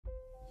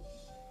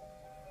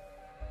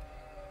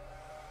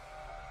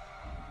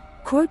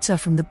quotes are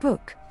from the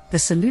book, The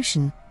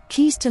Solution,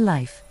 Keys to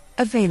Life,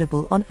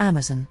 available on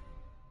Amazon.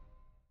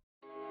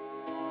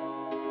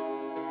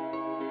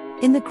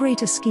 In the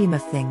greater scheme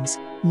of things,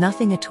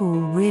 nothing at all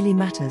really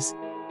matters.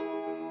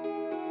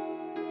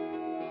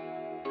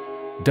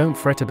 Don't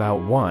fret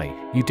about why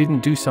you didn't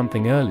do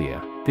something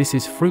earlier. This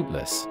is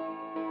fruitless.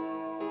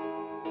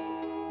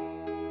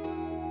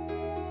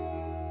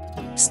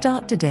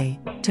 Start today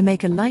to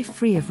make a life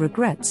free of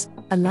regrets,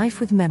 a life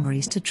with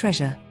memories to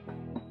treasure.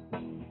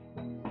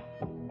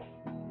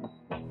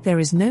 There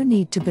is no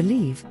need to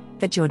believe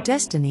that your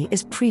destiny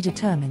is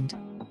predetermined.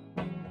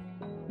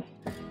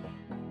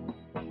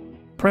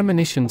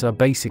 Premonitions are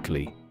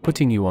basically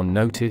putting you on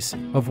notice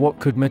of what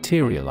could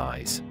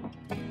materialize.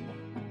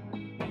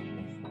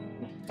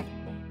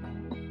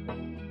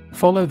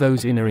 Follow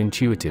those inner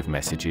intuitive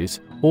messages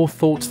or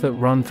thoughts that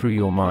run through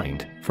your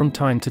mind from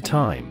time to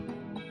time.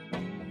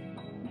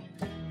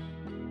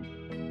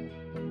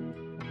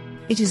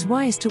 It is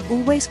wise to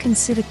always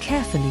consider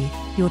carefully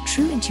your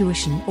true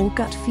intuition or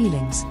gut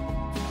feelings.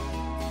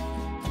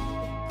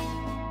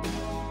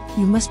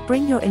 You must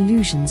bring your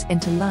illusions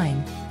into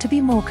line to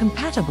be more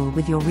compatible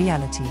with your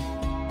reality.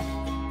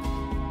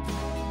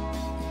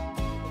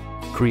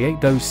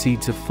 Create those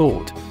seeds of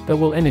thought that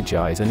will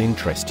energize and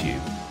interest you.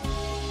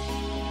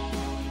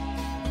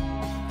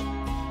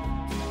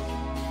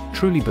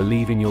 Truly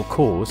believe in your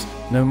cause,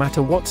 no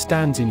matter what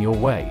stands in your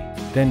way,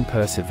 then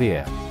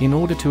persevere in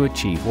order to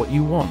achieve what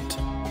you want.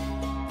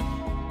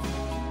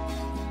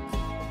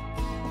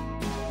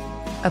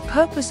 A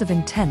purpose of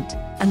intent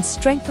and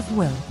strength of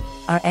will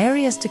are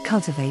areas to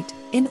cultivate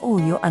in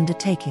all your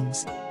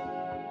undertakings.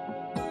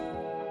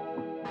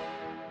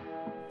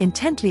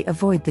 Intently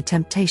avoid the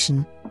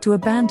temptation to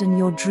abandon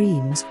your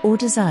dreams or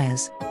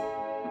desires.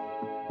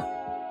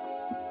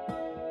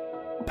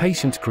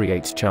 Patience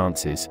creates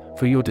chances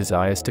for your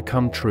desires to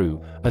come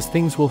true, as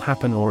things will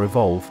happen or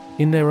evolve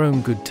in their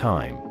own good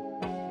time.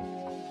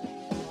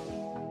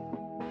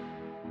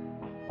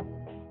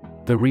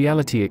 The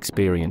reality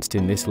experienced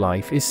in this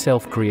life is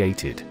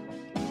self-created.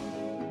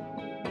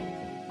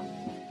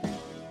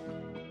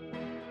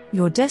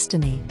 Your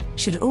destiny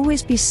should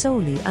always be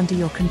solely under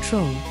your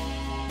control.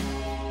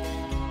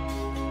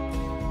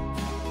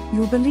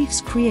 Your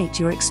beliefs create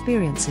your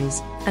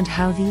experiences and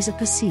how these are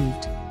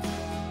perceived.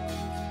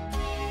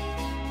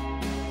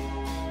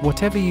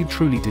 Whatever you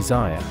truly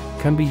desire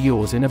can be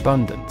yours in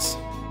abundance.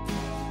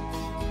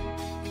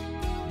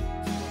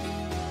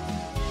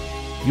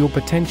 Your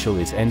potential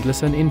is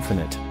endless and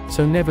infinite,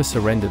 so never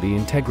surrender the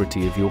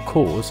integrity of your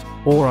cause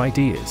or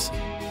ideas.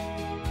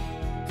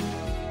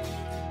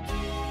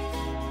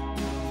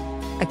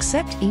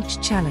 Accept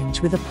each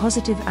challenge with a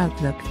positive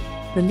outlook,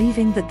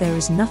 believing that there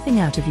is nothing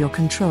out of your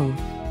control.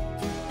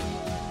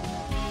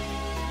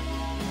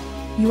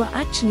 You are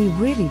actually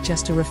really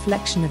just a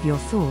reflection of your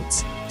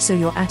thoughts, so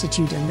your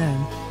attitude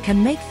alone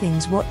can make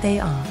things what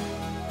they are.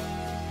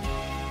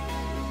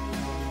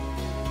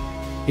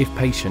 If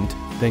patient,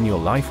 then your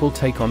life will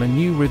take on a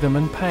new rhythm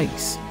and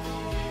pace.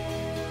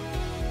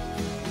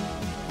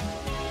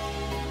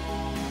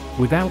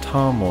 Without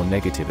harm or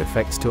negative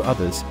effects to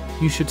others,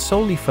 you should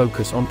solely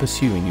focus on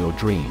pursuing your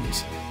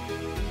dreams.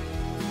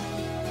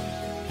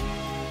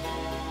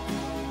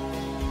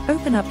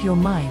 Open up your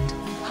mind,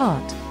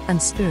 heart,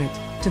 and spirit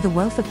to the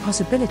wealth of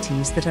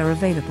possibilities that are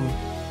available.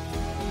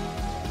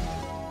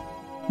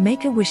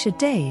 Make a wish a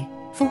day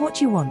for what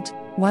you want,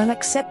 while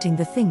accepting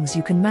the things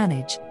you can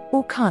manage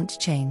or can't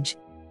change.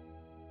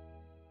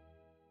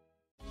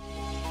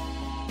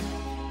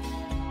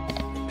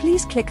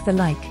 Please click the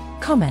like,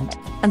 comment,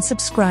 and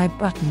subscribe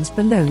buttons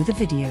below the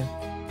video.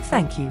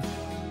 Thank you.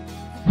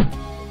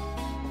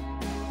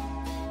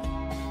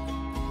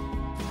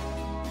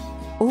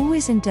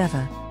 Always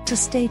endeavor to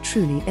stay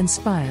truly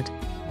inspired.